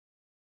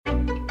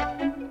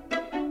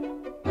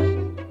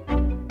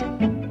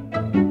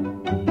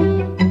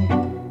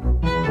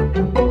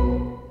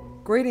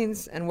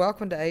Greetings and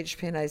welcome to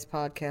HPNA's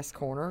Podcast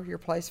Corner, your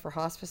place for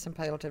hospice and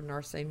palliative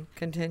nursing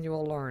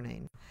continual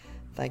learning.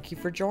 Thank you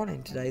for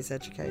joining today's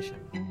education.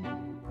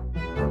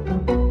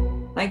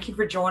 Thank you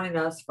for joining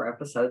us for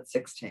episode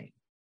 16.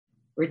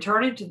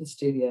 Returning to the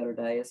studio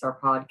today is our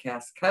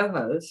podcast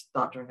co-host,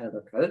 Dr.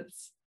 Heather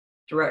Coates,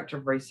 Director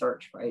of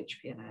Research for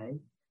HPNA,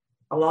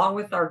 along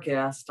with our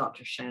guests,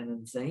 Dr.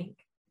 Shannon Zink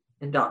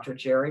and Dr.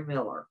 Jerry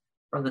Miller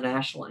from the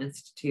National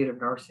Institute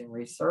of Nursing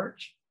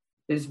Research,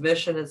 whose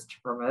mission is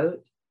to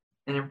promote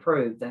and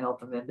improve the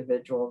health of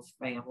individuals,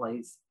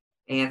 families,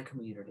 and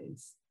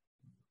communities.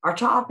 Our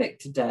topic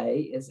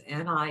today is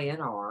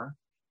NINR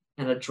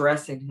and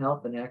addressing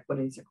health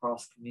inequities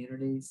across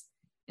communities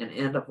and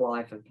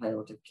end-of-life and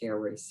palliative care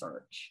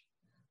research.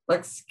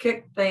 Let's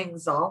kick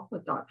things off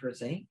with Dr.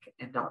 Zink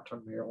and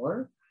Dr.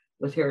 Miller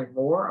with hearing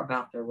more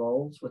about their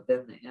roles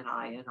within the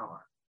NINR.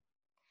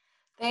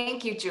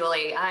 Thank you,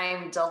 Julie.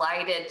 I'm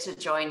delighted to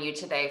join you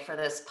today for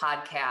this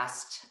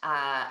podcast.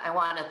 I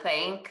want to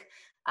thank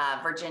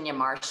Virginia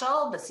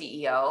Marshall, the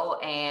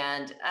CEO,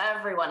 and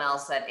everyone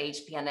else at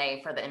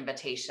HPNA for the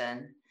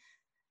invitation.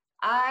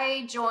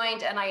 I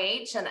joined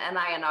NIH and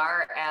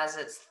NINR as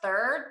its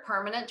third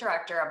permanent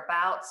director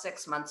about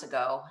 6 months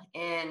ago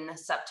in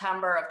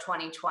September of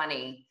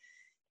 2020.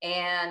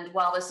 And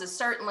while this is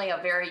certainly a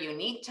very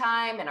unique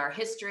time in our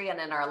history and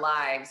in our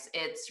lives,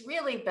 it's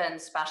really been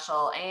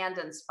special and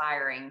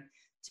inspiring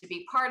to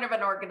be part of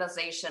an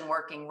organization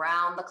working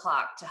round the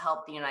clock to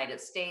help the United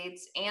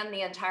States and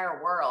the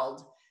entire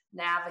world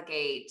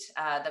navigate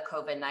the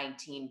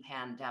COVID-19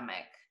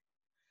 pandemic.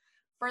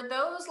 For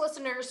those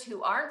listeners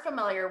who aren't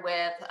familiar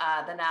with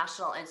the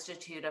National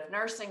Institute of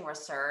Nursing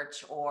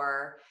Research,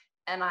 or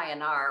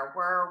NINR,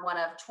 we're one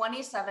of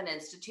 27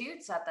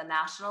 institutes at the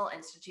National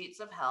Institutes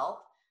of Health.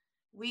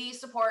 We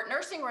support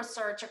nursing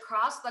research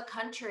across the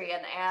country,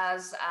 and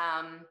as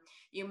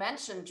you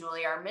mentioned,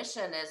 Julie, our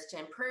mission is to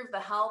improve the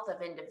health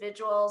of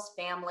individuals,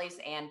 families,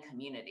 and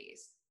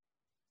communities.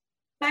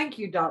 Thank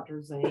you,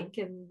 Dr. Zink,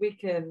 and we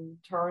can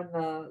turn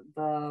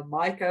the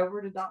mic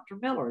over to Dr.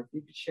 Miller, if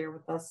you could share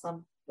with us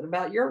something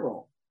about your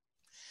role.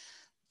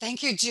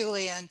 Thank you,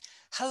 Julie, and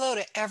hello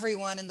to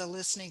everyone in the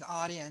listening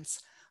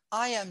audience.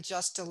 I am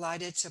just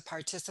delighted to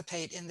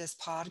participate in this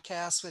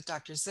podcast with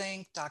Dr.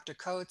 Zink, Dr.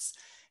 Coates,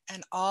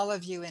 and all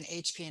of you in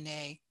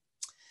HPNA.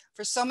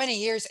 For so many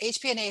years,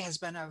 HPNA has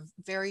been a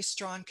very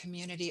strong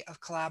community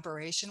of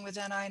collaboration with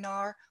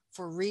NINR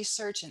for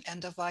research and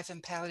end-of-life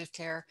and palliative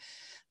care.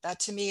 That,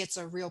 to me, it's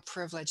a real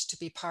privilege to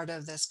be part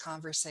of this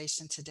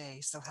conversation today.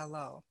 So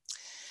hello.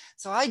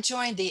 So I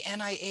joined the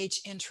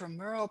NIH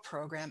intramural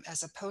program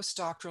as a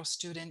postdoctoral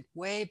student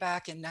way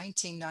back in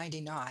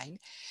 1999.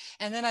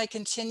 And then I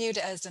continued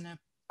as an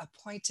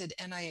appointed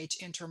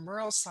NIH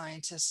intramural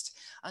scientist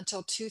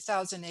until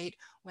 2008,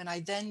 when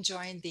I then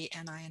joined the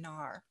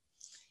NINR.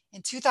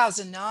 In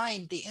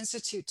 2009, the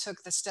Institute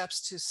took the steps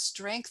to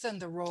strengthen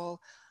the role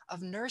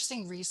of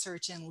nursing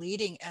research in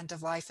leading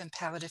end-of-life and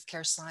palliative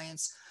care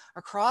science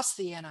across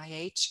the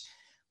NIH,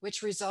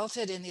 which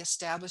resulted in the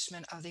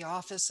establishment of the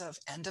Office of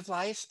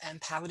End-of-Life and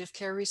Palliative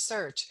Care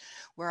Research,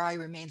 where I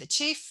remain the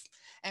chief,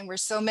 and where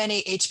so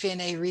many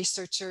HPNA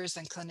researchers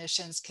and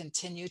clinicians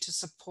continue to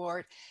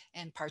support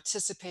and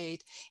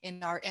participate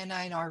in our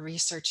NINR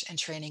research and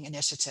training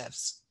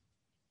initiatives.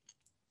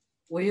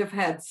 We have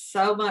had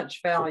so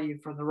much value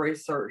from the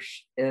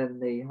research in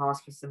the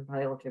hospice and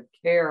palliative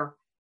care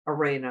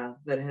arena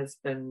that has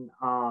been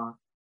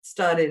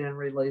studied and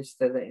released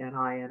through the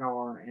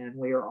NINR, and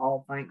we are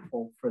all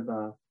thankful for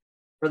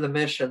the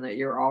mission that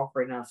you're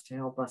offering us to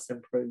help us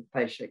improve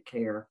patient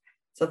care.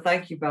 So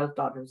thank you both,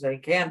 Dr.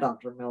 Zink and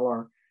Dr.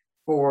 Miller,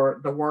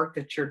 for the work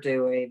that you're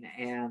doing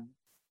and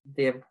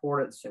the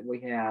importance that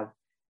we have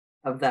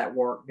of that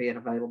work being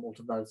available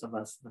to those of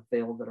us in the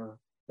field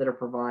that are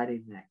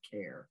providing that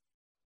care.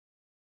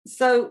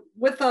 So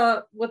with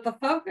a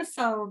focus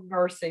on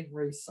nursing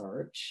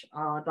research,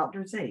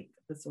 Dr. Zink,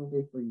 this will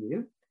be for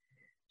you.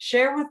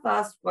 Share with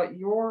us what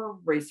your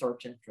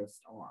research interests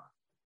are.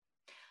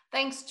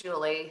 Thanks,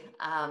 Julie.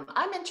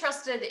 I'm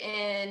interested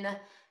in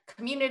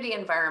community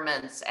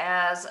environments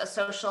as a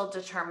social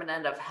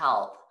determinant of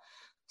health.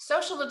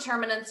 Social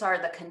determinants are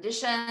the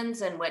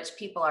conditions in which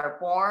people are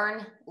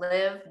born,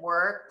 live,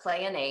 work,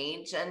 play, and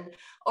age. And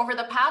over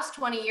the past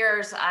 20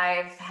 years,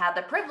 I've had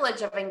the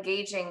privilege of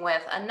engaging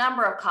with a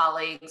number of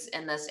colleagues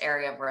in this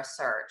area of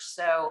research.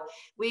 So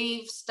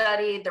we've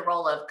studied the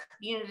role of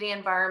community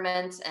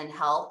environments and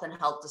health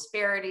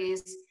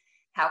disparities,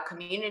 how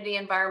community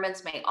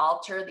environments may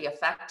alter the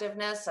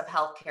effectiveness of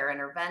healthcare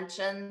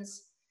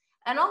interventions,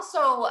 and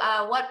also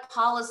what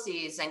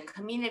policies and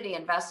community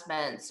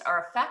investments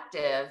are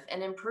effective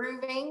in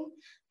improving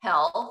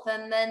health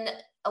and then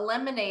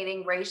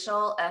eliminating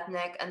racial,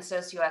 ethnic, and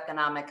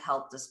socioeconomic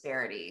health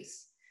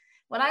disparities.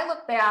 When I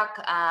look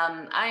back,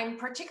 I'm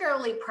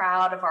particularly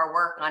proud of our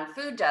work on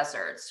food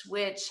deserts,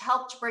 which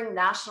helped bring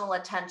national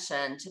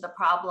attention to the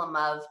problem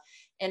of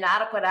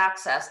inadequate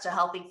access to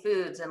healthy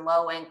foods in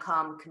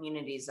low-income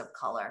communities of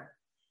color.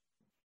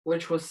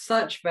 which was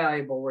such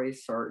valuable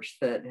research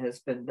that has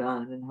been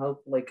done and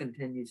hopefully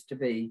continues to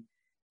be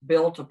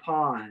built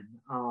upon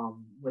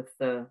with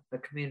the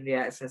community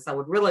access. I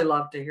would really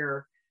love to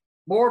hear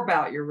more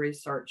about your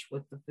research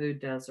with the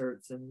food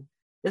deserts, and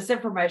this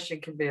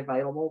information can be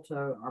available to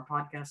our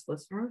podcast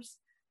listeners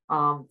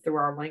through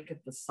our link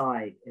at the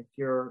site if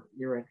you're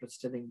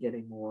interested in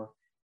getting more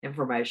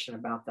information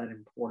about that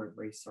important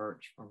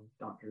research from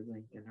Dr.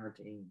 Zink and her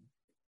team.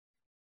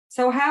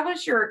 So how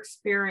has your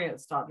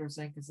experience, Dr.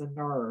 Zink, as a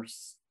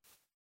nurse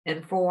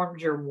informed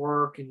your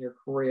work and your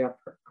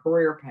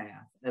career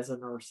path as a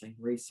nursing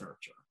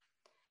researcher?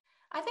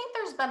 I think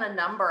there's been a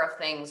number of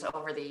things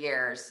over the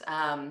years.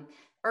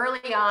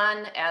 Early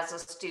on as a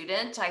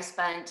student, I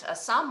spent a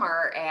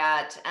summer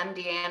at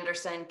MD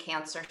Anderson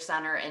Cancer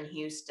Center in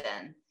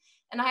Houston.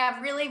 And I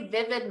have really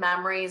vivid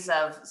memories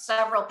of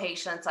several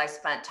patients I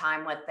spent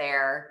time with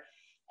there.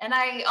 And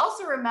I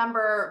also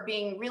remember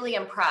being really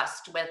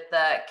impressed with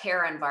the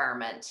care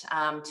environment.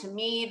 To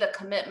me, the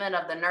commitment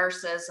of the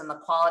nurses and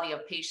the quality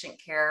of patient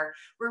care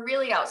were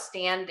really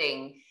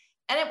outstanding.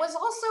 And it was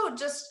also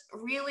just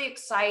really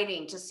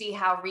exciting to see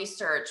how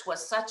research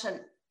was such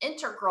an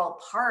integral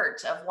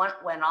part of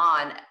what went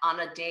on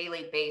a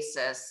daily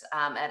basis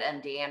at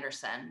MD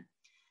Anderson.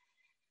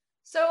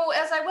 So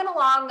as I went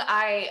along,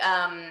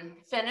 I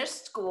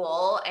finished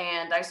school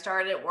and I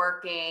started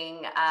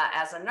working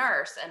as a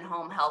nurse in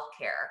home health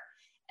care.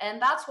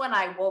 And that's when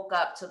I woke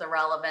up to the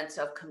relevance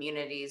of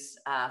communities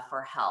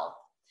for health.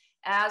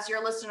 As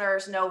your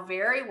listeners know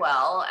very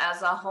well,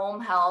 as a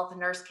home health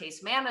nurse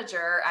case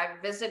manager,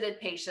 I've visited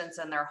patients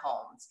in their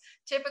homes,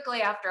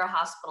 typically after a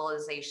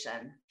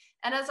hospitalization.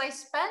 And as I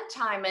spent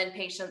time in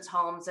patients'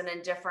 homes and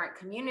in different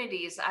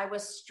communities, I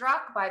was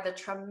struck by the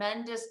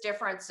tremendous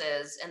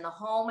differences in the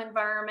home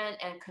environment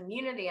and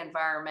community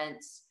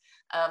environments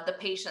of the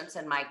patients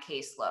in my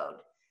caseload.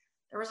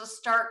 There was a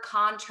stark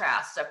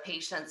contrast of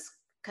patients'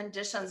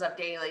 conditions of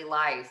daily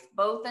life,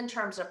 both in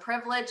terms of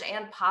privilege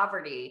and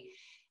poverty,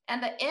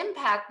 and the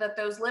impact that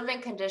those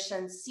living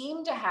conditions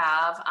seem to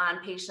have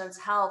on patients'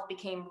 health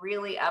became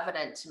really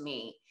evident to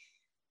me.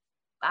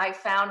 I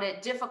found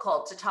it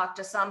difficult to talk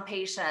to some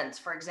patients,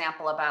 for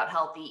example, about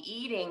healthy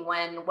eating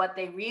when what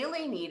they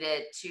really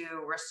needed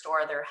to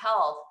restore their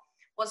health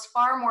was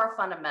far more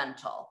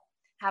fundamental: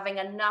 having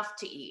enough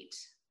to eat,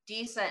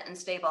 decent and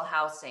stable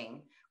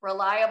housing,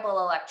 reliable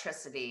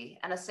electricity,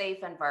 and a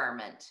safe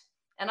environment.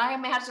 And I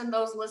imagine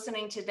those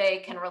listening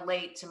today can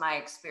relate to my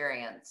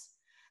experience.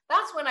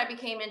 That's when I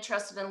became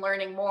interested in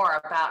learning more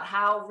about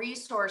how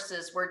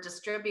resources were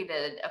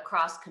distributed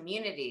across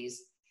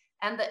communities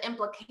and the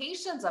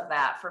implications of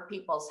that for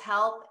people's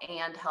health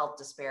and health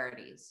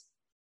disparities.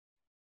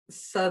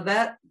 So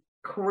that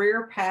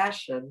career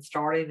passion,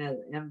 starting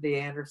at MD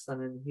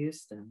Anderson in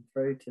Houston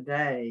through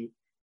today,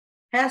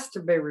 has to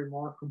be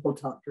remarkable,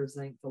 Dr.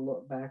 Zink, to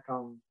look back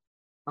on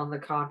the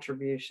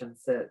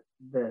contributions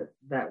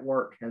that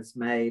work has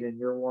made, and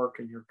your work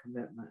and your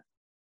commitment.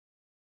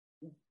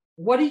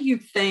 What do you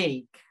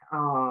think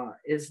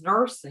is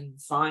nursing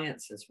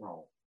science's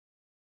role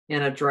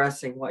in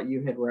addressing what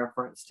you had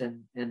referenced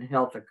in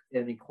health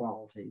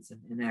inequalities and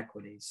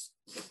inequities?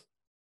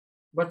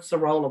 What's the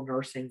role of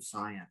nursing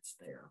science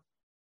there?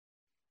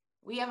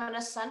 We have an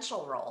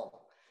essential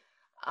role.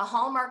 A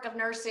hallmark of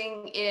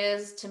nursing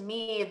is, to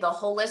me, the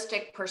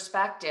holistic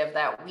perspective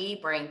that we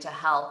bring to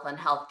health and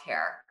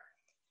healthcare.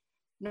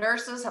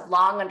 Nurses have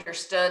long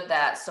understood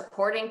that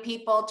supporting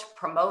people to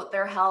promote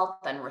their health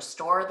and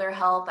restore their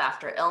health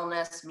after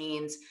illness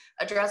means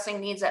addressing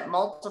needs at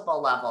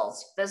multiple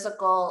levels: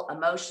 physical,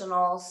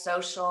 emotional,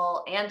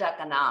 social, and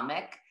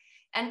economic,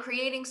 and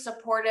creating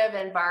supportive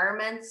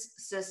environments,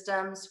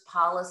 systems,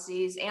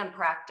 policies, and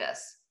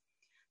practice.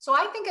 So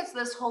I think it's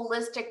this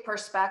holistic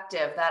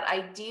perspective that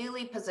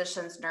ideally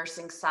positions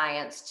nursing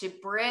science to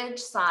bridge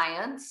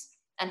science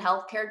and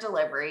healthcare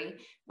delivery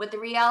with the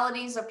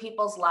realities of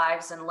people's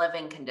lives and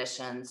living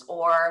conditions,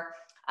 or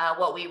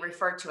what we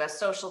refer to as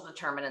social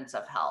determinants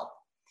of health.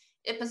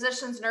 It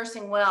positions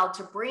nursing well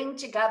to bring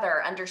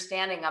together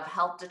understanding of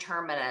health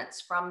determinants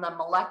from the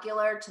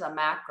molecular to the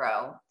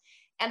macro,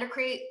 and to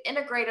create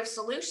integrative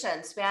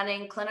solutions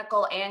spanning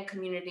clinical and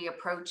community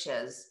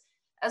approaches,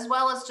 as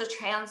well as to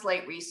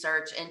translate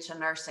research into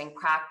nursing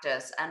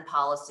practice and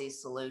policy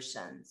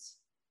solutions.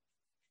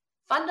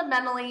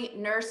 Fundamentally,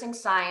 nursing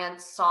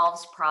science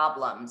solves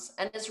problems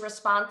and is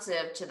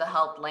responsive to the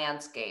health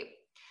landscape.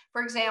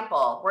 For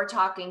example, we're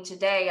talking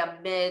today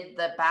amid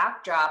the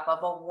backdrop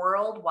of a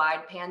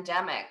worldwide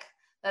pandemic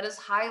that has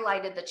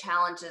highlighted the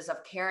challenges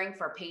of caring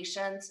for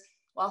patients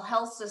while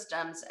health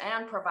systems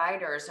and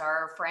providers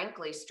are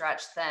frankly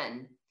stretched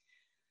thin.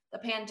 The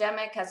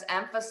pandemic has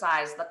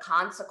emphasized the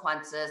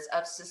consequences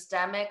of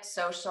systemic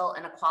social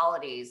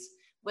inequalities,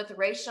 with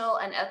racial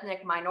and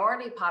ethnic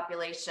minority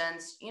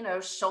populations,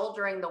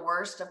 shouldering the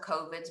worst of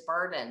COVID's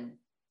burden.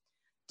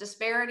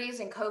 Disparities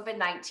in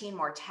COVID-19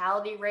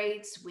 mortality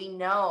rates, we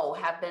know,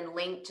 have been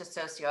linked to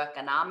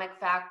socioeconomic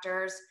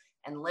factors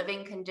and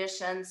living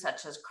conditions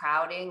such as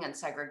crowding and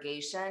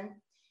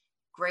segregation.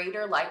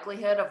 greater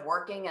likelihood of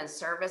working in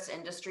service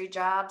industry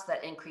jobs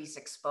that increase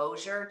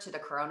exposure to the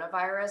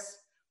coronavirus,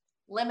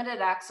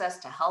 limited access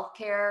to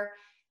healthcare,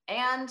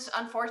 and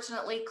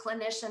unfortunately,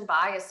 clinician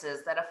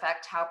biases that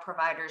affect how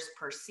providers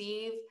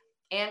perceive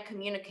and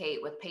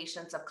communicate with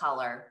patients of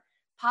color,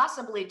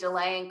 possibly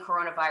delaying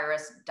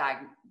coronavirus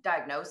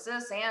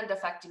diagnosis and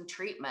affecting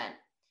treatment.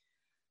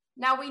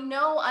 Now, we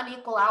know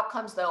unequal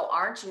outcomes, though,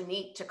 aren't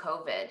unique to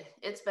COVID.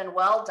 It's been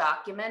well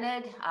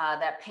documented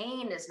that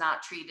pain is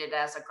not treated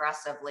as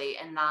aggressively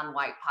in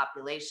non-white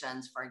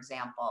populations, for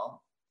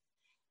example.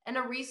 And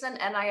a recent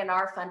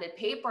NINR-funded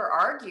paper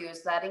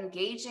argues that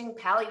engaging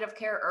palliative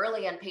care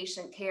early in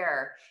patient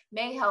care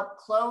may help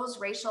close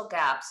racial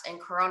gaps in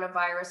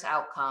coronavirus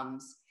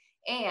outcomes,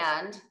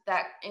 and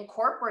that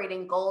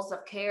incorporating goals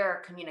of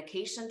care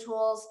communication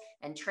tools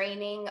and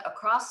training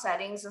across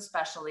settings and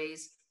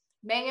specialties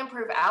may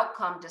improve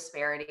outcome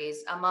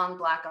disparities among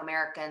Black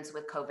Americans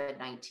with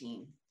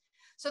COVID-19.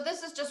 So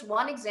this is just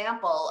one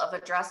example of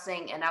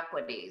addressing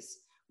inequities.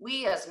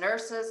 We as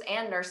nurses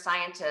and nurse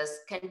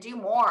scientists can do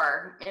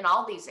more in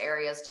all these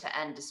areas to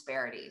end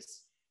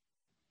disparities.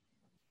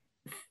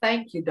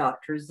 Thank you,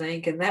 Dr.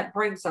 Zink. And that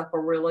brings up a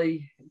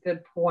really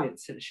good point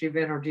since you've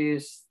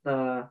introduced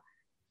the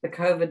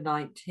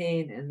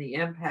COVID-19 and the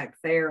impact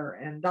there.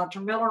 And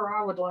Dr. Miller,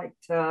 I would like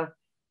to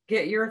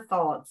get your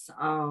thoughts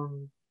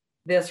on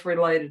this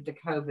related to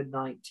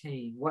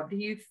COVID-19. What do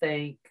you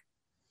think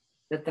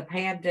that the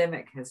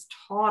pandemic has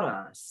taught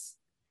us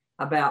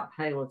about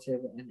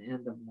palliative and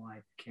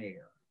end-of-life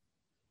care?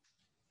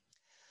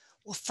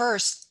 Well,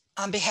 first,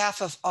 on behalf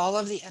of all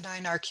of the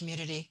NINR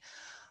community,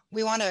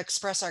 we want to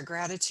express our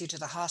gratitude to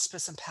the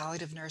hospice and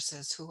palliative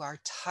nurses who are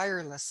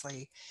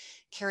tirelessly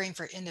caring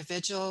for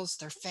individuals,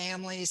 their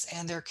families,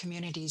 and their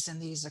communities in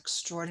these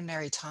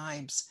extraordinary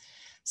times.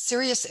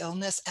 Serious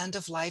illness, end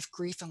of life,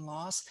 grief, and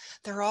loss,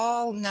 they're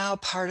all now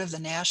part of the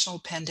national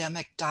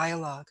pandemic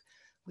dialogue.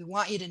 We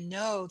want you to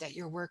know that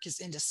your work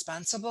is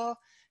indispensable,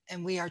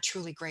 and we are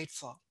truly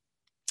grateful.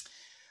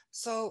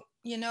 So,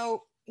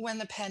 when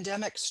the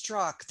pandemic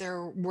struck,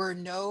 there were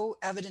no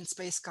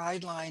evidence-based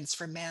guidelines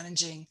for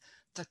managing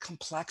the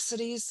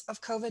complexities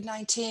of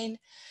COVID-19.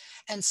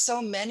 And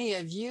so many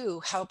of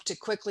you helped to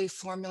quickly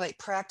formulate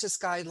practice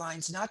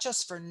guidelines, not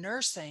just for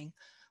nursing,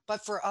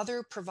 but for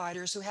other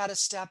providers who had to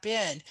step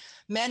in,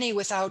 many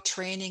without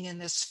training in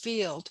this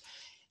field,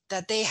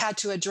 that they had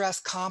to address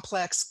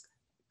complex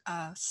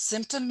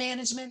symptom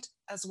management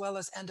as well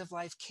as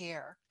end-of-life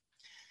care.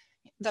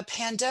 The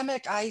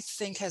pandemic, I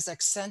think, has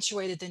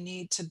accentuated the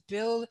need to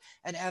build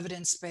an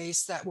evidence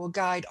base that will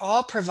guide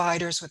all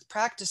providers with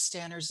practice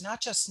standards, not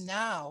just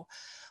now,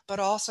 but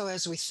also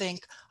as we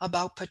think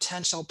about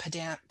potential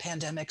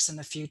pandemics in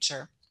the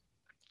future.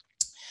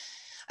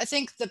 I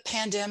think the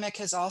pandemic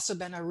has also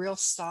been a real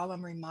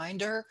solemn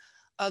reminder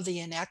of the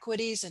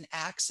inequities in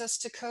access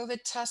to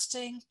COVID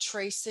testing,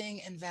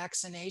 tracing, and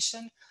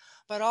vaccination,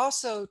 but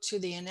also to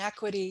the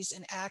inequities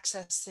in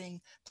accessing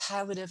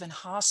palliative and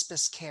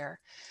hospice care.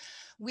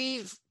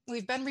 We've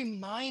been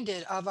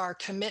reminded of our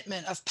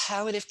commitment of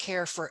palliative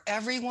care for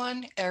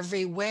everyone,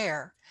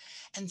 everywhere,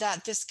 and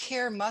that this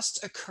care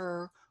must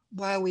occur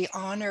while we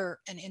honor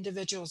an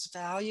individual's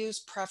values,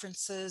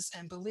 preferences,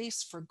 and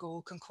beliefs for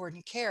goal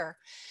concordant care.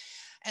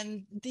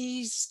 And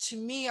these, to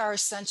me, are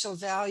essential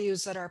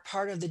values that are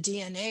part of the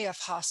DNA of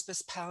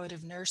hospice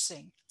palliative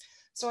nursing.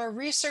 So our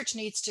research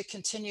needs to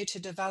continue to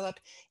develop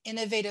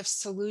innovative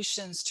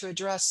solutions to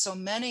address so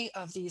many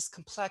of these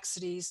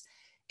complexities,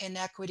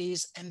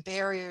 inequities, and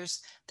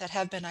barriers that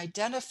have been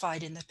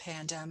identified in the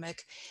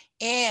pandemic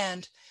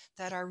and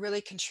that are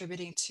really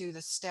contributing to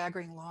the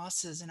staggering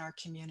losses in our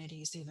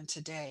communities even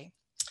today.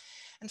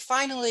 And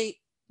finally,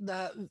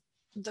 the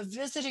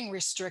visiting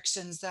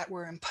restrictions that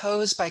were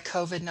imposed by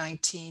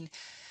COVID-19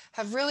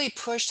 have really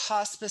pushed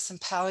hospice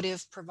and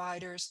palliative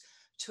providers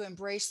to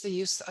embrace the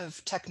use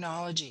of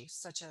technology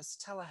such as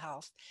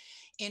telehealth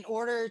in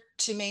order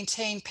to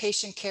maintain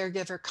patient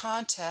caregiver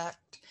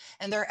contact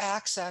and their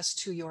access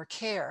to your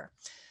care.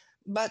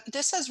 But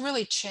this has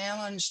really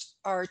challenged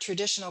our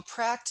traditional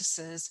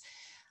practices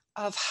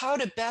of how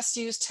to best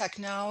use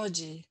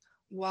technology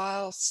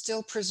while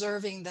still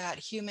preserving that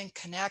human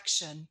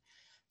connection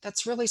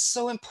that's really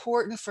so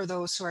important for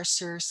those who are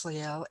seriously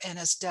ill and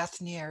as death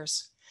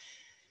nears.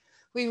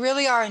 We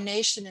really are a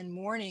nation in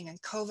mourning,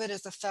 and COVID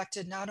has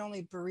affected not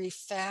only bereaved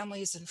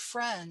families and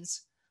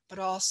friends, but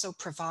also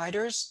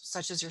providers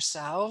such as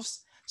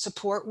yourselves,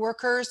 support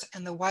workers,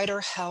 and the wider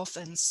health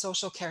and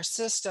social care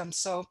system.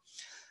 So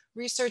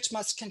research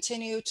must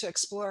continue to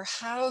explore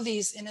how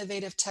these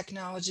innovative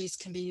technologies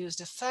can be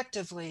used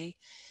effectively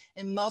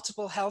in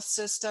multiple health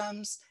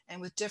systems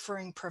and with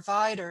differing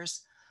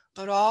providers,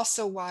 but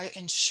also while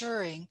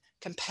ensuring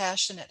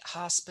compassionate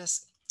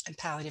hospice and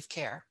palliative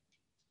care.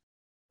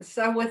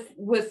 So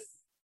with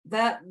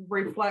that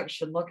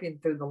reflection, looking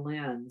through the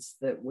lens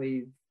that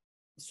we've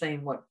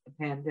seen what the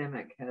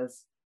pandemic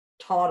has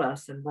taught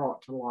us and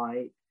brought to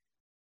light,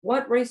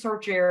 what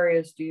research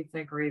areas do you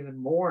think are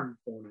even more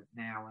important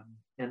now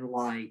in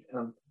light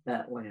of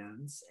that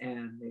lens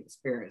and the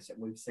experience that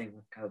we've seen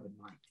with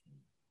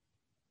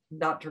COVID-19.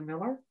 Dr.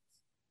 Miller?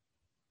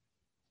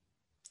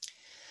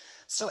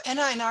 So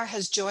NINR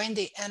has joined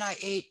the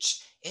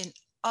NIH in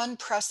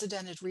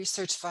unprecedented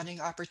research funding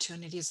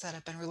opportunities that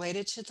have been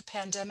related to the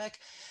pandemic.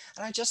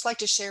 And I'd just like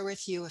to share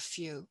with you a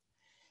few.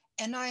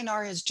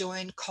 NINR has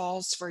joined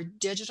calls for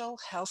digital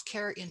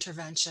healthcare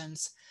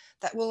interventions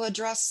that will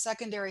address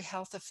secondary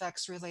health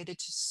effects related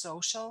to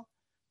social,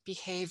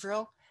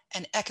 behavioral,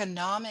 and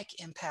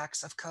economic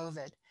impacts of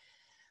COVID.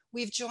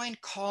 We've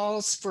joined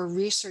calls for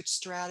research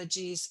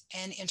strategies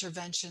and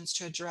interventions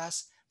to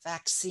address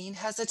vaccine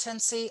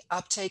hesitancy,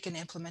 uptake, and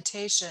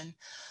implementation,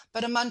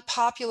 but among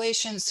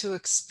populations who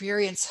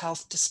experience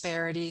health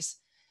disparities,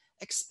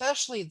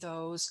 especially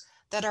those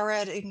that are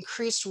at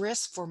increased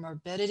risk for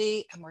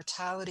morbidity and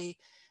mortality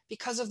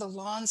because of the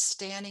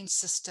long-standing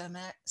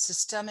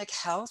systemic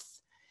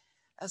health,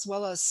 as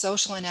well as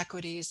social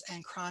inequities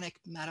and chronic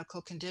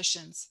medical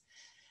conditions.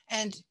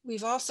 And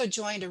we've also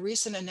joined a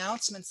recent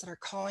announcements that are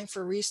calling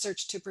for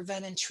research to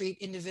prevent and treat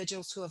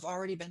individuals who have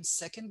already been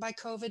sickened by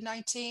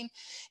COVID-19,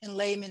 in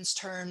layman's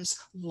terms,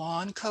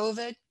 long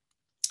COVID.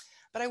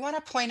 But I want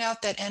to point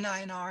out that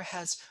NINR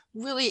has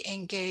really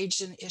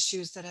engaged in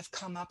issues that have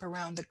come up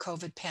around the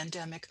COVID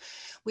pandemic.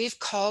 We've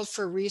called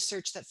for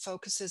research that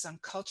focuses on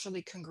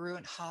culturally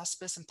congruent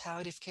hospice and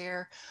palliative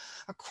care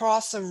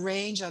across a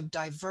range of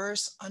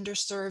diverse,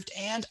 underserved,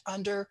 and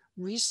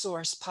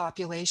under-resourced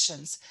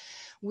populations.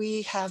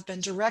 We have been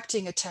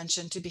directing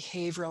attention to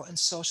behavioral and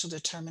social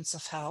determinants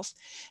of health,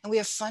 and we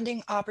have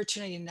funding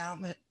opportunity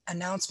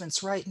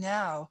announcements right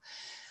now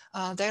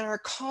that are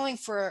calling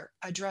for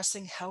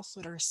addressing health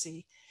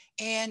literacy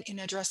and in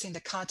addressing the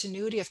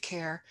continuity of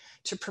care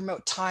to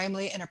promote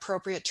timely and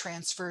appropriate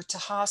transfer to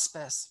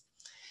hospice.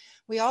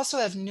 We also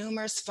have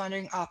numerous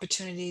funding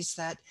opportunities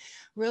that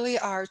really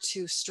are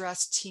to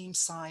stress team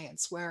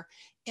science, where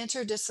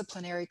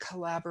interdisciplinary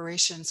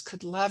collaborations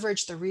could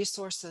leverage the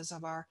resources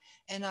of our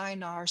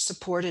NINR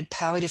supported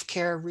palliative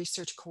care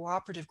research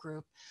cooperative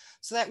group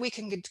so that we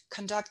can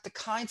conduct the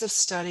kinds of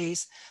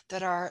studies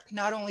that are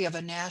not only of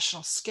a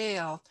national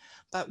scale,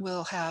 but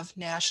will have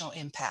national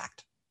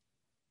impact.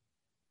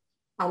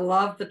 I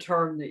love the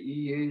term that you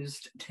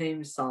used,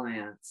 team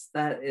science.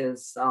 That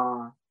is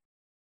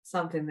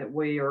something that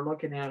we are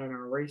looking at in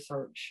our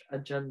research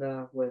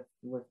agenda with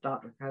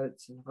Dr.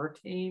 Coates and her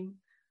team.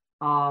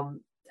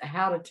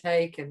 How to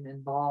take and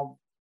involve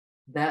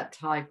that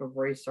type of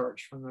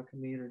research from the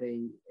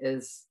community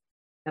is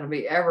going to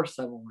be ever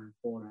so more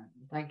important.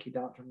 Thank you,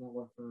 Dr.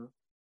 Miller,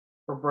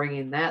 for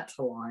bringing that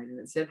to light. And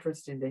it's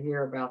interesting to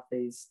hear about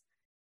these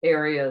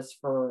areas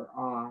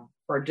for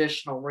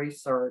additional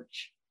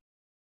research.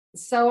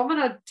 So I'm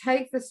going to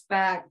take this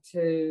back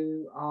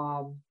to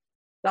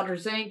Dr.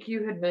 Zink.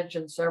 You had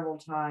mentioned several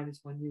times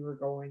when you were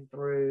going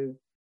through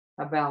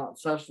about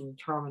social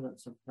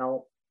determinants of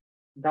health.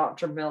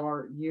 Dr.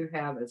 Miller, you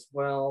have as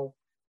well.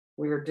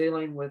 We are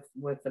dealing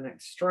with an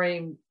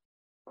extreme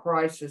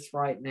crisis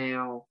right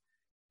now.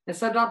 And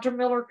so, Dr.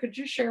 Miller, could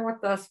you share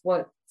with us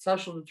what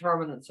social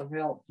determinants of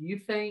health you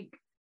think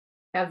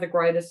have the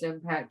greatest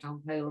impact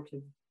on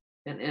palliative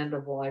and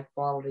end-of-life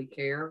quality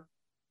care?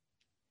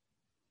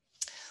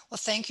 Well,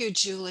 thank you,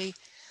 Julie.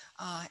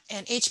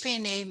 And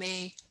HPNA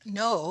may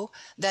know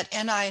that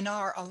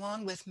NINR,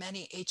 along with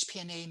many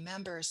HPNA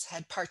members,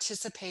 had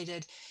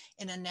participated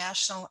in a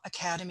National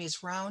Academies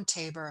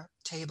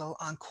Roundtable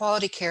on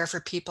quality care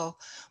for people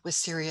with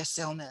serious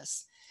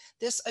illness.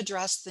 This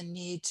addressed the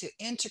need to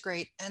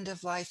integrate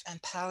end-of-life and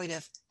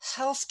palliative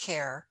health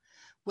care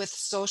with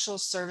social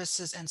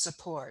services and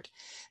support.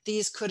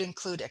 These could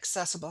include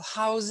accessible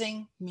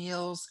housing,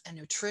 meals and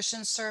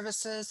nutrition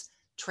services,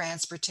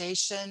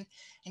 transportation,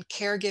 and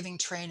caregiving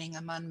training,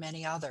 among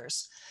many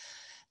others.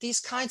 These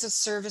kinds of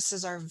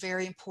services are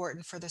very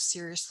important for the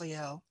seriously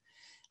ill,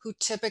 who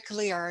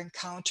typically are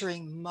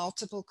encountering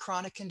multiple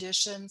chronic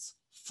conditions,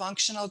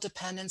 functional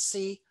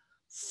dependency,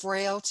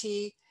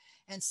 frailty,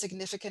 and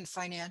significant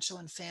financial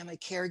and family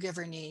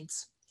caregiver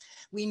needs.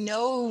 We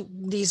know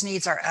these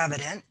needs are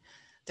evident.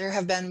 There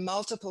have been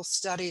multiple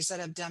studies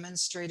that have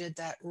demonstrated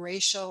that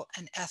racial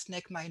and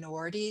ethnic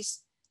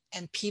minorities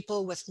and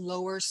people with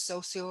lower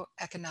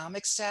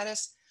socioeconomic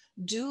status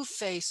do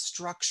face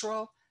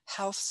structural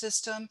health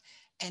system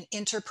and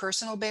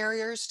interpersonal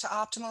barriers to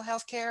optimal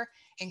health care,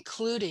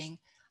 including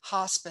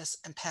hospice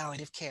and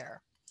palliative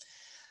care.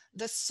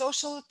 The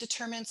social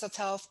determinants of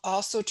health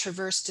also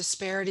traverse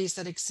disparities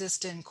that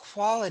exist in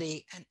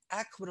quality and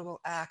equitable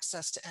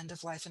access to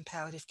end-of-life and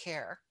palliative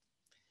care.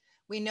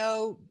 We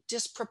know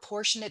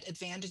disproportionate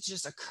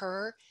advantages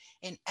occur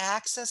in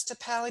access to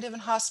palliative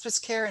and hospice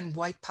care in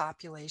white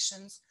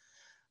populations,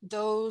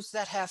 those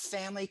that have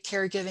family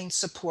caregiving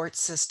support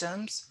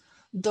systems,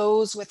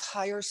 those with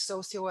higher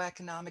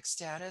socioeconomic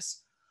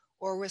status,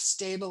 or with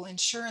stable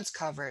insurance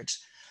coverage.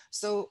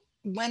 So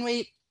when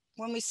we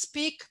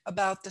speak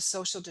about the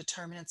social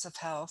determinants of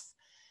health,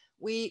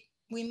 we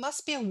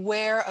must be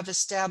aware of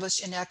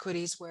established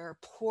inequities where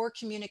poor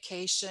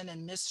communication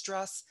and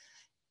mistrust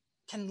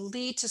can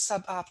lead to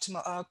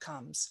suboptimal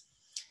outcomes.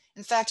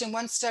 In fact, in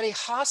one study,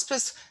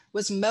 hospice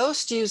was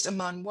most used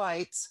among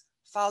whites,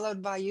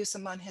 followed by use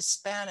among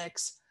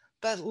Hispanics,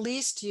 but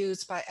least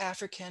used by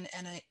African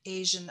and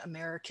Asian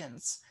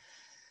Americans.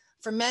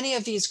 For many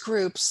of these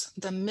groups,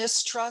 the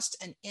mistrust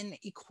and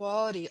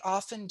inequality,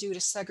 often due to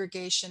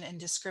segregation and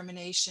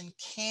discrimination,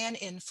 can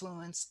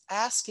influence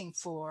asking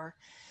for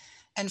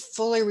and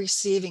fully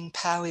receiving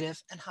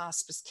palliative and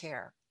hospice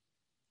care.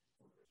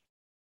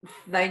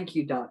 Thank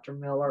you, Dr.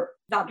 Miller.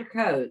 Dr.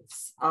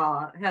 Coates,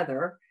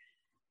 Heather,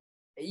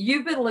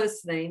 you've been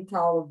listening to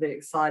all of the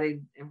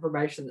exciting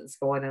information that's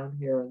going on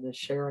here in this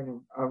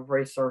sharing of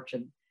research.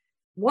 And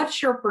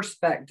what's your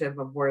perspective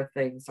of where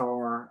things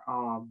are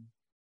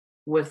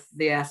with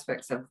the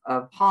aspects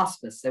of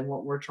hospice and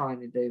what we're trying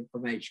to do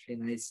from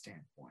HPNA's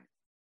standpoint?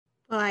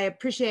 Well, I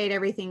appreciate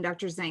everything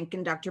Dr. Zink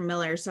and Dr.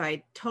 Miller. So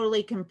I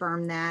totally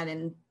confirm that,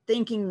 and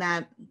thinking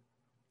that,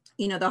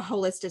 you know, the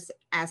holistic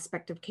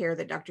aspect of care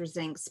that Dr.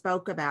 Zink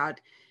spoke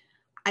about,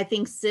 I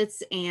think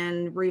sits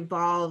and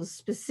revolves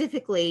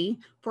specifically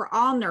for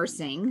all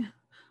nursing,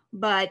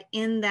 but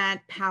in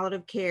that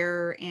palliative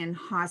care and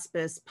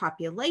hospice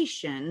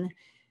population,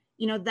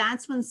 you know,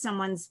 that's when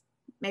someone's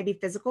maybe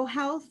physical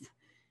health,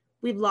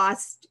 we've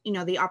lost, you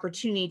know, the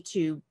opportunity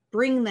to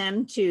bring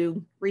them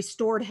to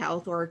restored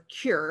health or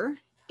cure,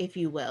 if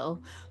you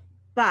will,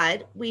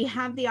 but we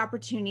have the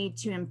opportunity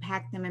to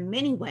impact them in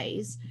many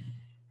ways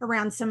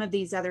around some of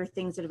these other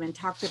things that have been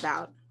talked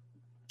about,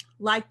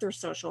 like their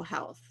social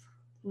health,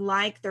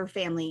 like their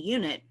family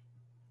unit,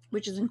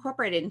 which is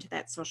incorporated into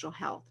that social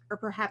health, or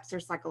perhaps their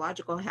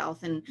psychological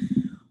health. And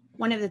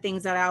one of the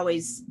things that I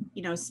always,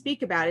 you know,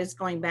 speak about is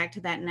going back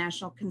to that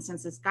National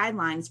Consensus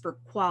Guidelines for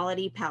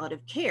Quality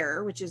Palliative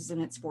Care, which is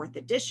in its 4th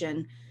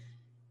edition.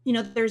 You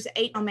know, there's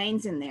 8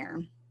 domains in there.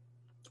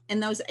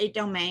 And those 8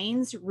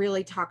 domains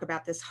really talk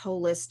about this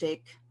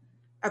holistic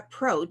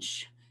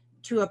approach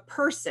to a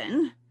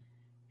person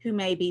who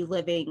may be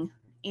living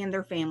and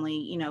their family,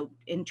 you know,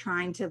 in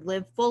trying to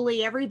live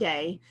fully every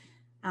day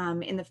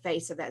in the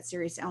face of that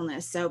serious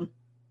illness. So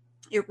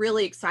it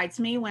really excites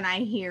me when I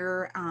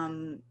hear,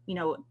 you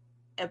know,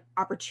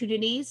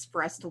 opportunities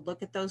for us to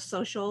look at those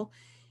social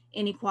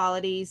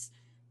inequalities,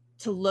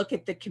 to look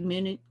at the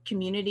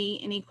community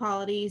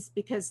inequalities,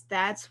 because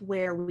that's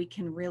where we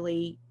can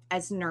really,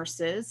 as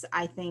nurses,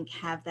 I think,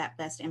 have that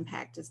best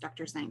impact, as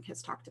Dr. Zink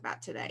has talked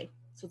about today.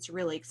 So it's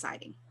really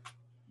exciting.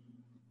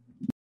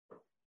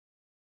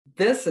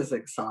 This is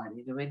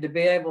exciting. I mean, to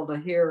be able to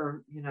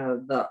hear, you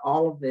know,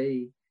 all of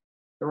the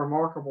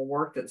remarkable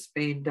work that's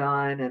being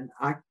done. And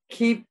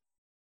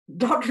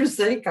Dr.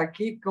 Zink, I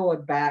keep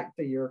going back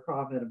to your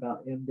comment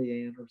about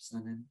MD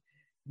Anderson and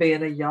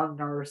being a young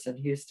nurse in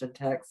Houston,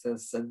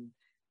 Texas, and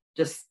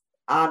just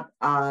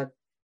and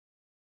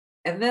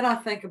then I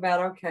think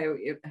about, okay,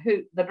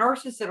 the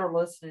nurses that are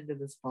listening to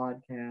this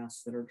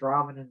podcast that are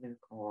driving in their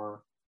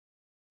car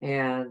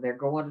and they're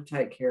going to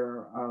take care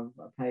of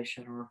a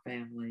patient or a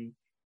family,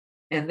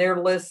 and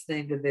they're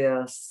listening to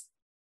this,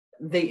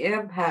 the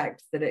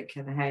impact that it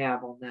can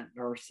have on that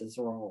nurse's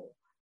role,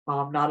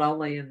 not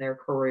only in their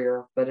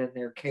career, but in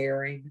their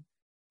caring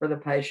for the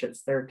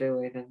patients they're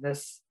doing. And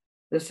this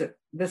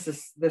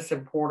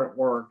important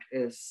work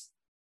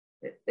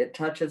it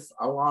touches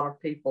a lot of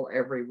people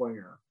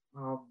everywhere.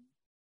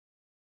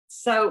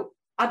 So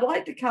I'd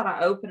like to kind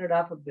of open it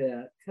up a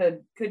bit.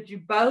 Could you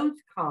both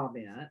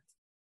comment,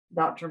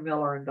 Dr.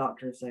 Miller and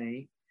Dr.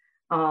 Zink,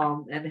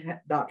 and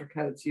Dr.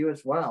 Coates, you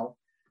as well?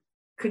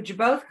 Could you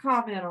both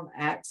comment on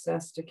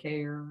access to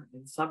care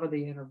and some of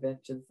the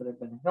interventions that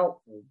have been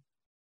helpful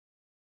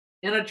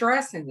in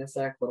addressing this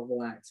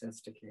equitable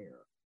access to care,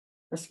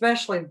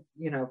 especially,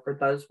 you know, for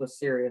those with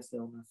serious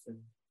illness and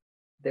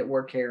that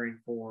we're caring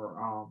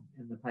for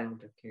in the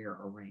palliative care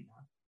arena?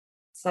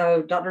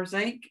 So, Dr.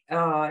 Zink,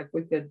 if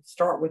we could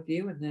start with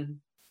you, and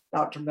then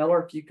Dr.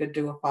 Miller, if you could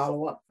do a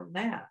follow-up from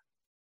that.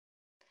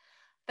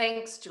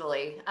 Thanks,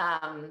 Julie.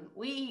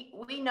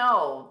 We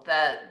know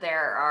that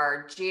there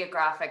are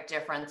geographic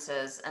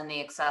differences in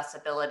the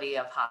accessibility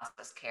of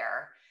hospice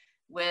care,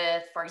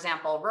 with, for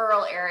example,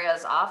 rural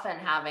areas often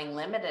having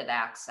limited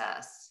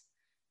access.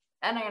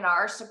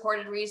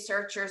 NANR-supported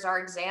researchers are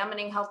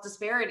examining health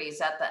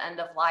disparities at the end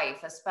of life,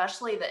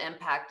 especially the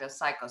impact of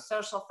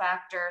psychosocial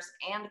factors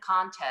and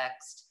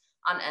context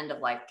on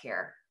end-of-life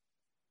care.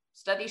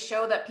 Studies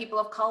show that people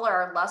of color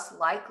are less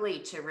likely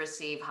to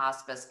receive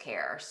hospice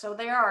care. So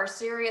there are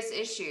serious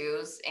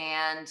issues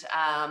and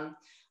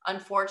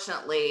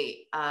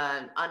unfortunately,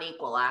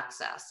 unequal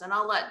access. And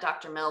I'll let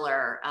Dr.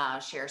 Miller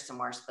share some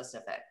more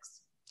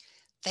specifics.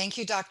 Thank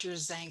you, Dr.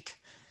 Zink.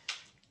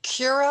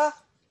 Cura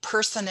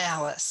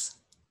personalis.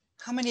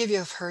 How many of you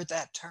have heard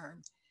that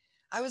term?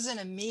 I was in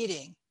a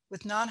meeting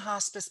with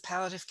non-hospice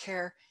palliative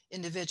care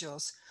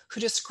individuals who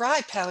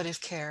describe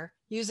palliative care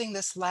using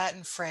this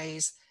Latin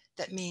phrase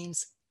that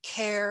means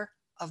care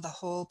of the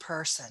whole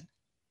person.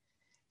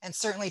 And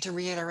certainly, to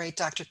reiterate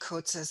Dr.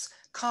 Coates's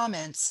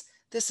comments,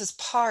 this is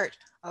part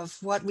of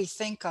what we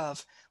think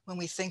of when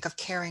we think of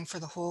caring for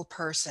the whole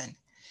person.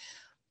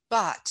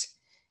 But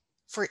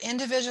For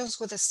individuals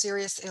with a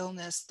serious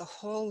illness, the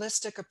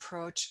holistic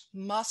approach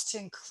must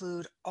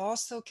include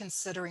also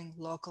considering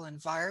local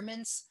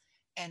environments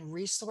and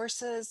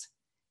resources,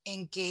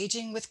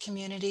 engaging with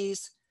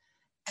communities,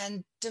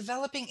 and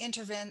developing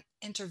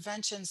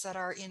interventions that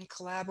are in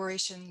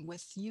collaboration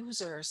with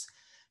users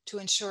to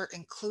ensure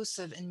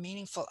inclusive and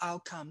meaningful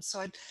outcomes. So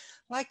I'd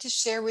like to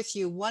share with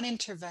you one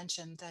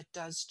intervention that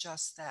does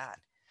just that.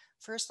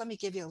 First, let me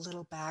give you a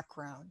little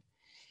background.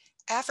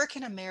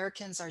 African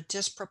Americans are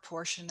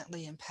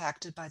disproportionately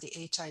impacted by the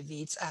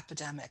HIV/AIDS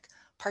epidemic,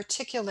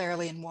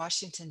 particularly in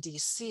Washington,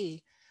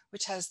 D.C.,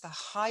 which has the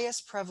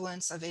highest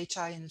prevalence of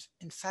HIV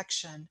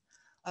infection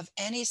of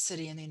any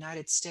city in the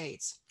United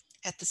States.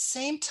 At the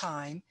same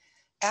time,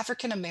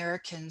 African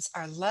Americans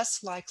are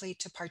less likely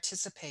to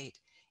participate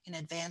in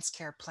advanced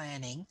care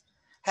planning,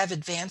 have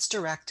advance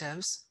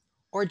directives,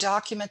 or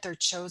document their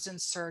chosen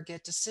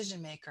surrogate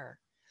decision maker.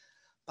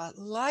 But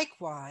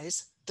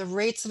likewise, the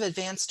rates of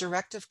advance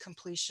directive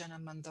completion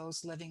among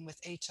those living with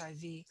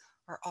HIV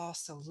are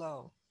also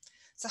low.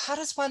 So how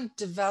does one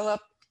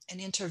develop an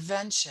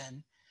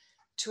intervention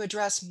to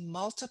address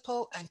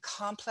multiple and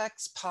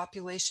complex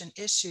population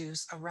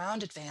issues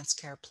around advanced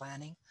care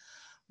planning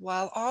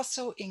while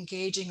also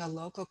engaging a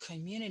local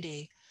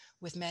community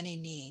with many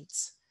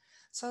needs?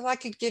 So I'd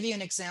like to give you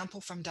an example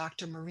from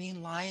Dr.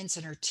 Maureen Lyons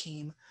and her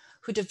team,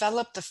 who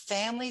developed the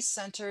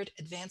Family-Centered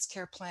Advanced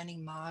Care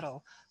Planning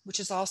Model, which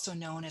is also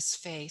known as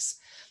FACE.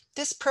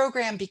 This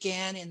program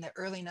began in the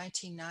early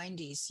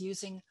 1990s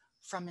using,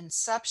 from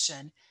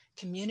inception,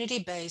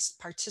 community-based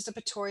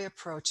participatory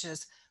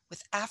approaches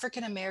with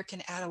African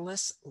American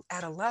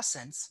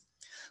adolescents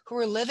who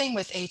were living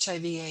with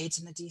HIV/AIDS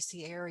in the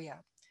DC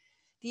area.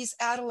 These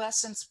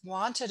adolescents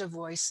wanted a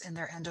voice in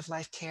their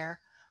end-of-life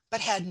care, but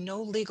had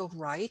no legal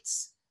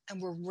rights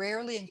and were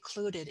rarely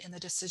included in the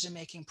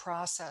decision-making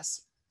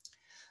process.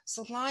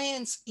 So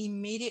Lyons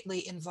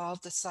immediately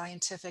involved the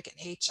scientific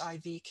and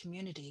HIV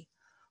community,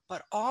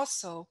 but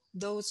also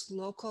those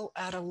local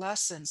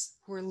adolescents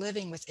who were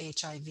living with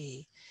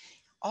HIV,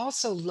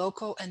 also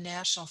local and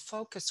national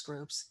focus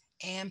groups,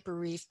 and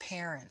bereaved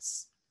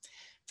parents.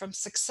 From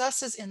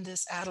successes in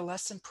this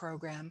adolescent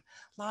program,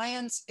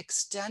 Lyons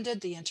extended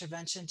the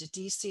intervention to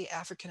DC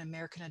African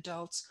American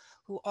adults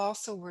who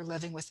also were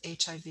living with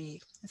HIV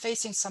and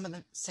facing some of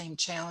the same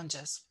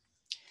challenges.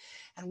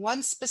 And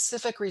one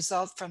specific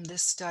result from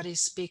this study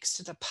speaks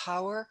to the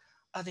power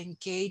of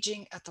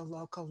engaging at the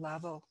local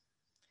level.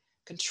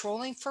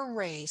 Controlling for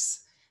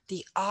race,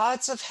 the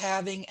odds of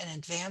having an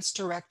advance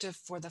directive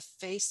for the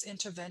FACE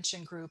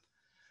intervention group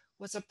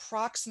was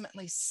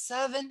approximately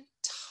 7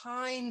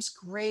 times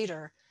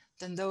greater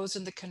than those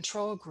in the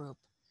control group.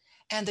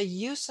 And the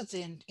use of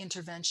the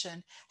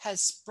intervention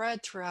has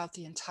spread throughout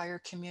the entire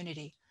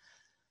community.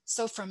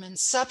 So from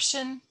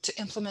inception to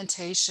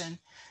implementation,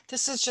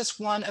 this is just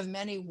one of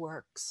many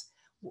works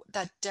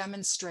that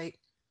demonstrate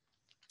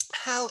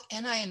how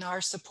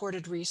NINR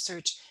supported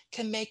research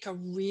can make a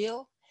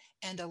real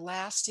and a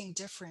lasting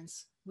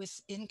difference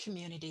within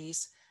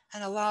communities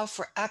and allow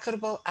for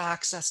equitable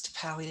access to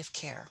palliative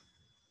care.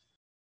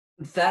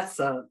 That's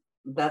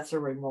a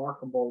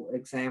remarkable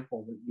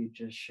example that you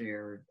just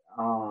shared.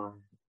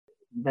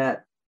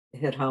 That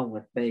hit home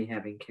with me,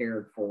 having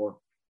cared for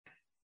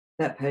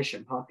that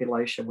patient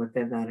population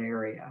within that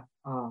area.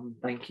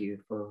 Thank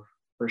you for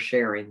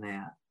sharing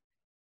that.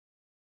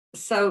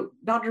 So,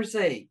 Dr.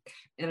 Zink,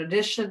 in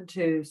addition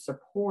to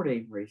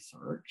supporting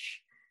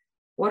research,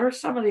 what are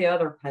some of the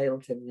other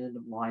palliative and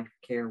end-of-life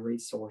care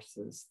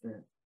resources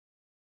that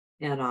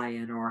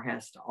NINR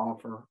has to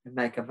offer and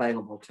make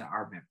available to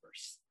our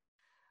members?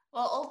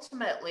 Well,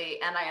 ultimately,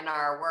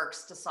 NINR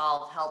works to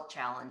solve health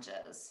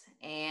challenges.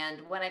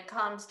 And when it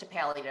comes to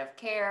palliative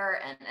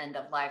care and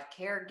end-of-life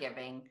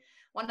caregiving,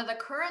 one of the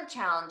current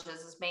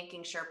challenges is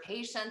making sure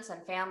patients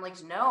and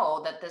families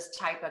know that this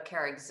type of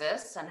care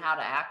exists and how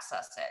to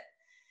access it.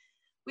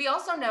 We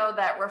also know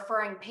that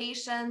referring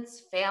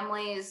patients,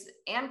 families,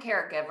 and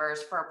caregivers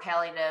for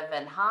palliative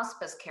and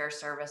hospice care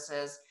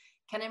services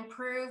can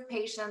improve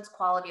patients'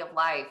 quality of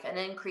life and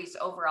increase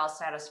overall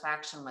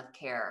satisfaction with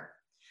care.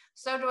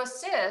 So to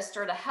assist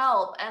or to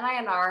help,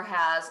 NINR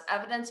has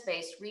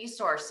evidence-based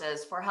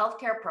resources for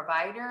healthcare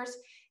providers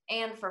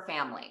and for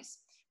families.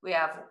 We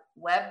have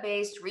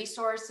web-based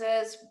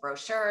resources,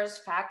 brochures,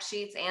 fact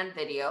sheets, and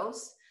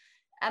videos.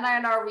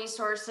 NINR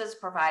resources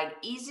provide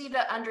easy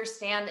to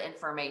understand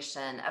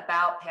information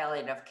about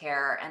palliative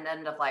care and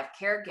end-of-life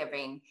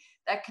caregiving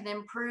that can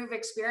improve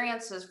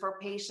experiences for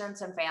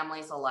patients and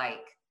families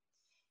alike.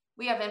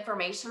 We have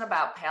information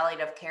about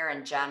palliative care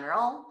in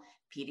general,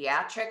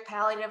 pediatric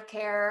palliative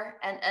care,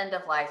 and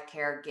end-of-life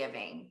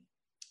caregiving.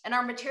 And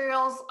our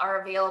materials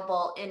are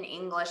available in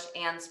English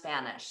and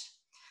Spanish.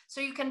 So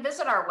you can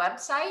visit our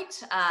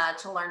website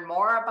to learn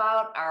more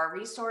about our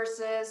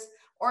resources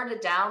or to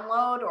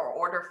download or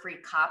order free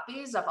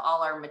copies of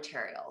all our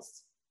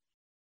materials.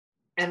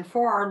 And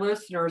for our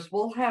listeners,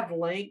 we'll have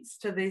links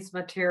to these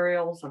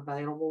materials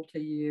available to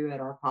you at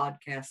our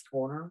Podcast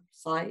Corner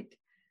site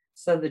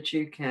so that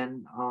you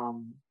can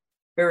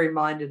be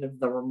reminded of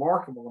the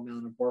remarkable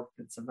amount of work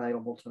that's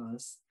available to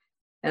us,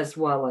 as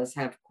well as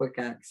have quick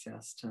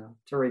access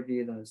to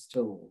review those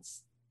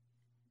tools.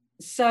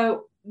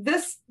 So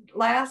this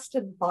last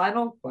and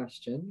final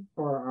question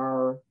for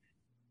our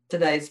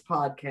today's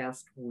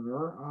podcast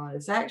corner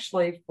is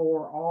actually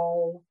for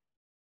all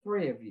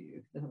three of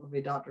you. That would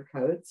be Dr.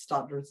 Coates,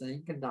 Dr.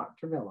 Zink, and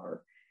Dr.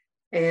 Miller.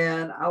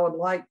 And I would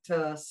like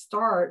to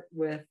start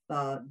with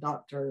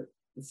Dr.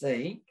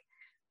 Zink.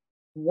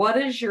 What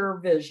is your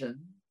vision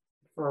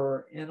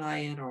for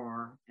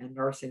NINR and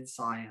nursing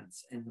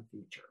science in the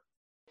future?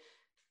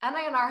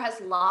 NINR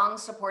has long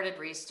supported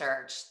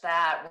research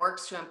that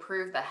works to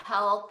improve the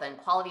health and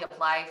quality of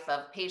life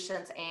of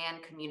patients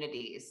and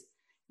communities.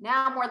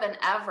 Now more than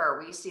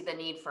ever, we see the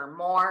need for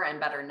more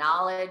and better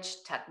knowledge,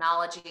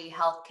 technology,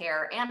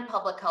 healthcare, and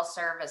public health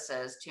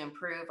services to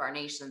improve our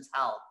nation's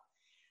health.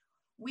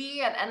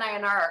 We at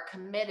NINR are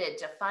committed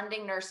to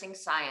funding nursing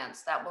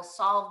science that will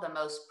solve the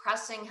most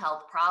pressing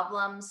health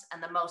problems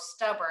and the most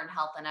stubborn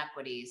health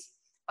inequities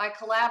by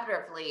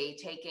collaboratively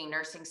taking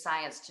nursing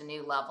science to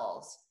new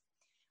levels.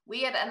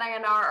 We at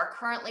NINR are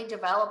currently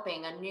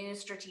developing a new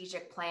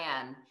strategic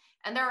plan,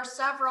 and there are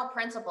several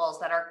principles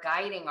that are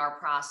guiding our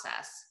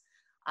process.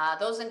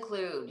 Those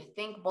include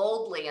think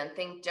boldly and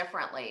think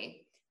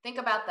differently. Think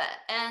about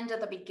the end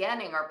at the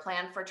beginning or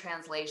plan for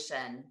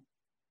translation.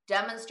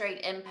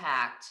 Demonstrate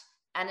impact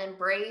and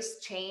embrace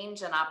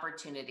change and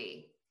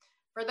opportunity.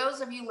 For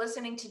those of you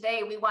listening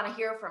today, we want to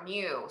hear from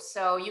you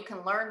so you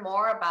can learn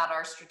more about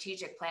our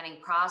strategic planning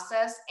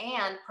process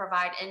and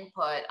provide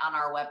input on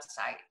our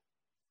website.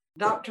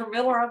 Dr.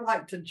 Miller, I'd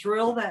like to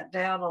drill that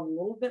down a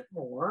little bit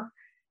more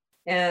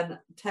and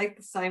take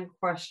the same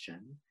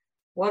question.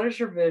 What is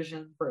your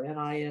vision for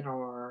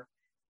NINR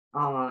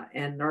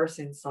and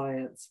nursing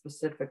science,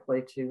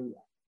 specifically to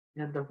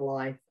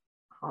end-of-life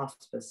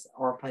hospice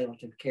or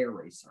palliative care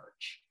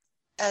research?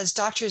 As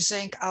Dr.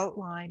 Zink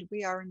outlined,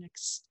 we are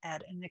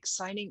at an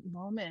exciting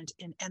moment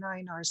in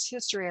NINR's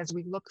history as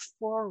we look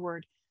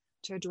forward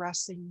to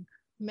addressing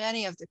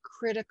many of the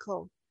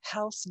critical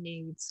health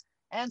needs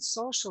and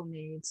social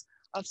needs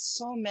of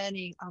so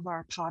many of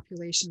our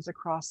populations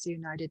across the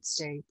United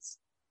States.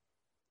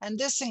 And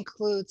this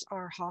includes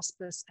our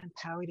hospice and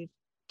palliative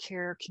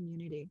care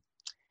community.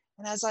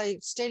 And as I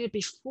stated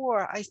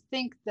before, I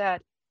think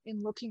that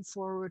in looking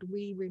forward,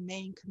 we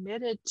remain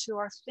committed to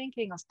our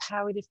thinking of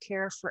palliative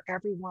care for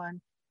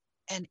everyone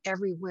and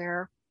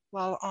everywhere,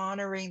 while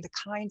honoring the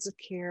kinds of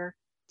care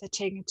that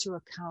take into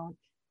account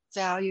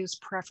values,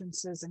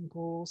 preferences, and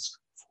goals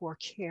for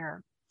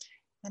care.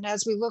 And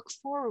as we look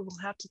forward, we'll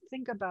have to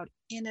think about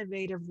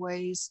innovative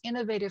ways,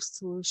 innovative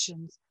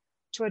solutions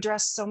to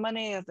address so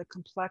many of the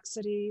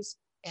complexities,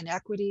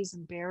 inequities,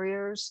 and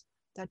barriers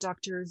that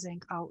Dr.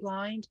 Zink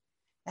outlined,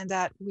 and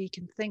that we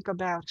can think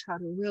about how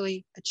to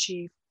really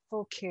achieve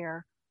full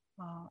care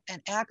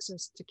and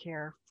access to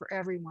care for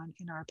everyone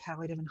in our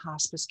palliative and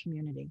hospice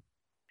community.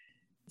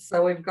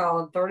 So we've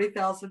gone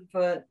 30,000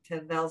 foot,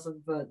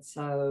 10,000 foot.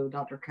 So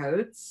Dr.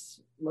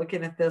 Coates,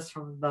 looking at this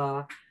from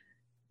the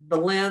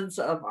lens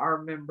of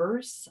our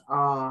members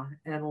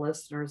and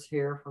listeners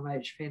here from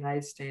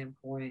HPNA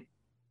standpoint,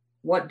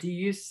 what do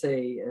you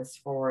see as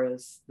far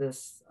as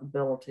this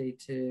ability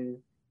to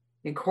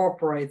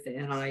incorporate the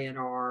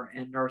NINR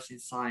and nursing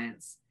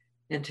science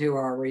into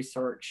our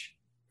research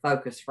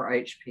focus for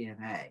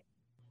HPNA?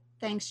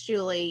 Thanks,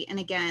 Julie. And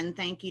again,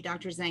 thank you,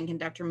 Dr. Zink and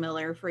Dr.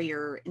 Miller, for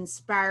your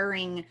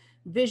inspiring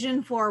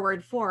vision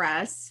forward for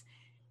us.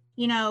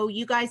 You know,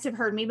 you guys have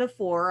heard me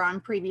before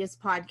on previous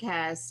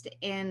podcasts,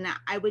 and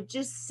I would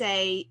just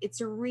say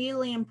it's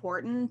really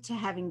important to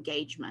have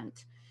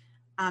engagement.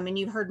 And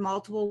you've heard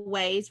multiple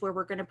ways where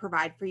we're going to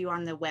provide for you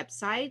on the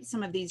website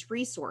some of these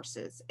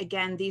resources.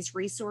 Again, these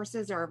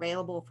resources are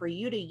available for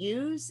you to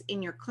use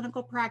in your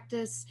clinical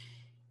practice,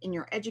 in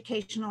your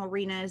educational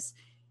arenas.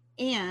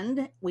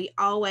 And we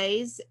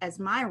always, as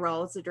my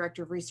role as the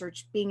director of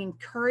research, being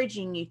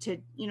encouraging you to,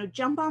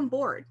 jump on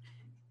board,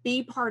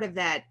 be part of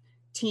that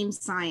team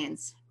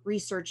science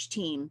research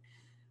team.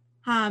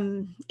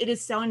 It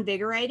is so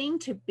invigorating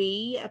to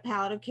be a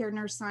palliative care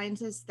nurse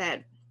scientist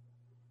that,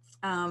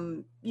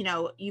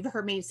 you've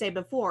heard me say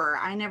before,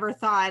 I never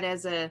thought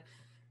as a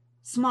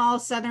small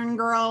Southern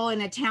girl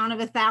in a town of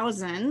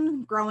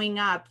 1,000 growing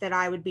up that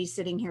I would be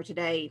sitting here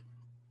today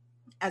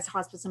as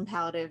Hospice and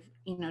Palliative,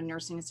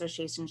 Nursing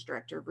Association's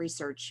Director of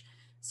Research.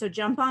 So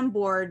jump on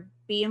board,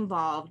 be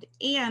involved,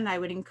 and I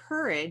would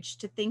encourage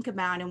to think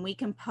about, and we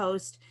can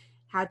post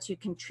how to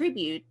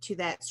contribute to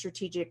that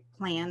strategic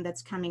plan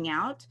that's coming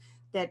out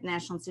that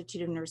National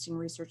Institute of Nursing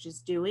Research is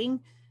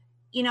doing.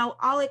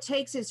 All it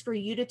takes is for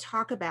you to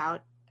talk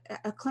about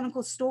a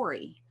clinical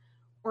story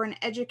or an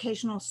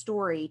educational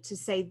story to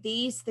say,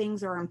 these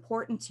things are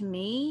important to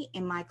me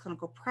in my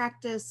clinical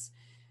practice.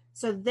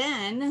 So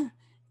then,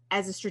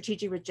 as a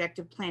strategic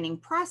objective planning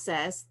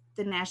process,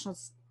 the National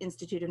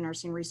Institute of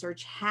Nursing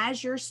Research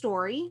has your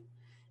story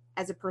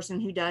as a person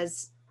who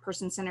does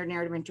person-centered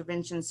narrative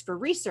interventions for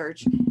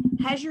research,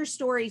 has your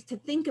story to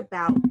think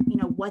about,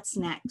 what's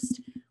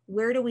next?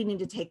 where do we need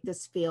to take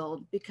this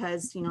field?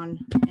 Because, you know, in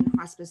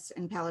hospice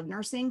and palliative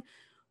nursing,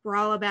 we're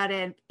all about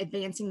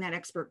advancing that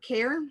expert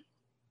care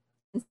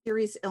in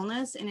serious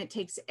illness, and it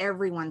takes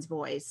everyone's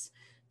voice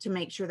to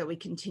make sure that we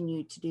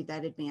continue to do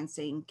that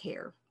advancing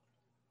care.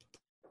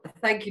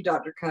 Thank you,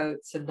 Dr.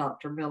 Coates and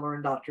Dr. Miller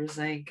and Dr.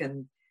 Zink.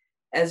 And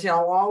as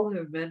y'all all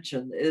have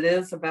mentioned, it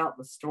is about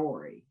the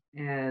story,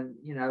 and,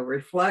 you know,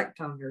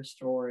 reflect on your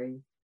story,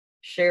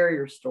 share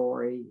your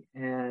story,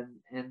 and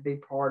be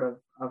part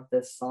of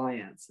this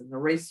science and the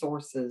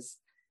resources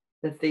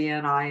that the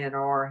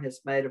NINR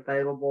has made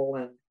available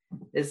and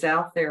is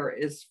out there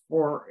is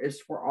for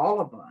all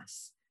of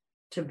us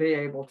to be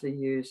able to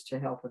use to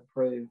help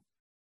improve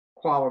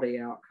quality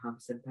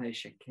outcomes in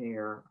patient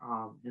care,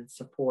 and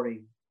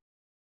supporting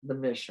the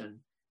mission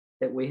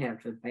that we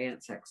have to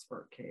advance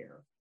expert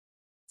care.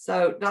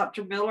 So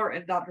Dr. Miller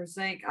and Dr.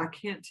 Zink, I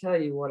can't tell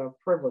you what a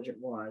privilege it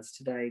was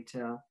today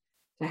to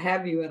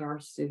have you in our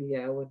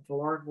studio and to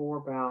learn more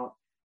about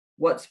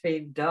what's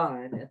being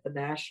done at the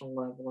national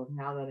level and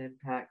how that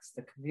impacts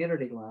the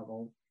community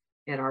level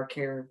in our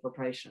caring for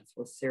patients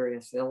with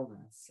serious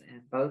illness.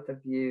 And both of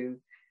you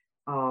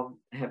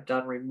have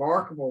done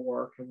remarkable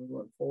work, and we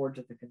look forward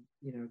to the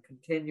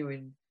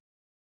continuing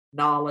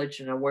knowledge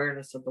and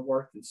awareness of the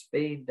work that's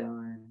being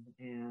done.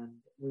 And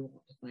we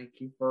want to thank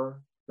you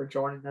for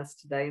joining us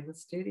today in the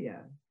studio.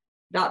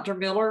 Dr.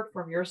 Miller,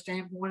 from your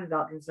standpoint, and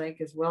Dr.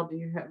 Zink as well,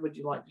 would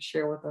you like to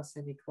share with us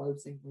any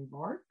closing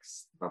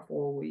remarks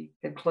before we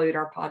conclude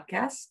our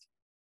podcast?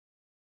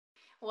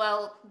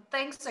 Well,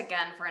 thanks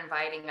again for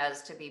inviting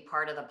us to be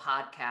part of the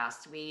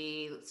podcast.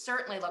 We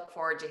certainly look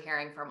forward to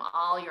hearing from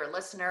all your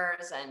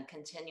listeners and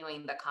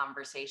continuing the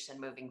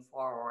conversation moving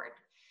forward.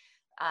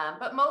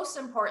 But most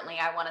importantly,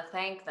 I want to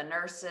thank the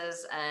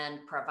nurses and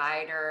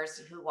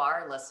providers who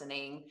are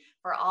listening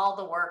for all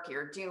the work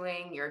you're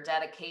doing, your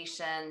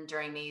dedication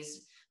during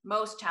these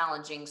most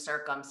challenging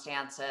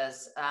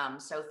circumstances.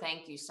 So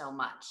thank you so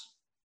much.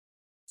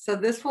 So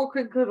this will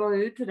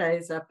conclude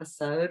today's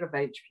episode of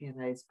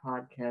HPNA's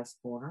Podcast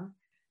Corner.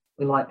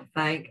 We'd like to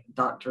thank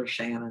Dr.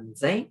 Shannon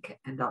Zink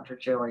and Dr.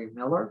 Jerry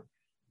Miller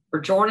for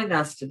joining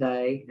us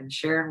today and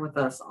sharing with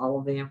us all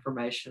of the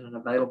information and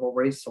available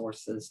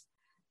resources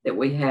that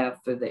we have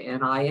through the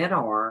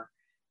NINR,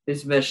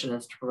 whose mission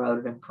is to promote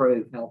and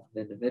improve health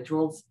of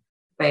individuals,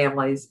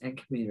 families,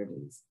 and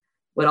communities.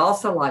 We'd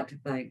also like to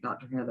thank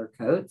Dr. Heather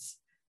Coates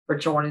for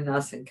joining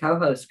us in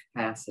co-host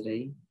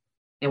capacity,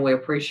 and we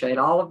appreciate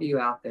all of you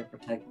out there for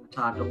taking the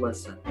time to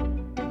listen.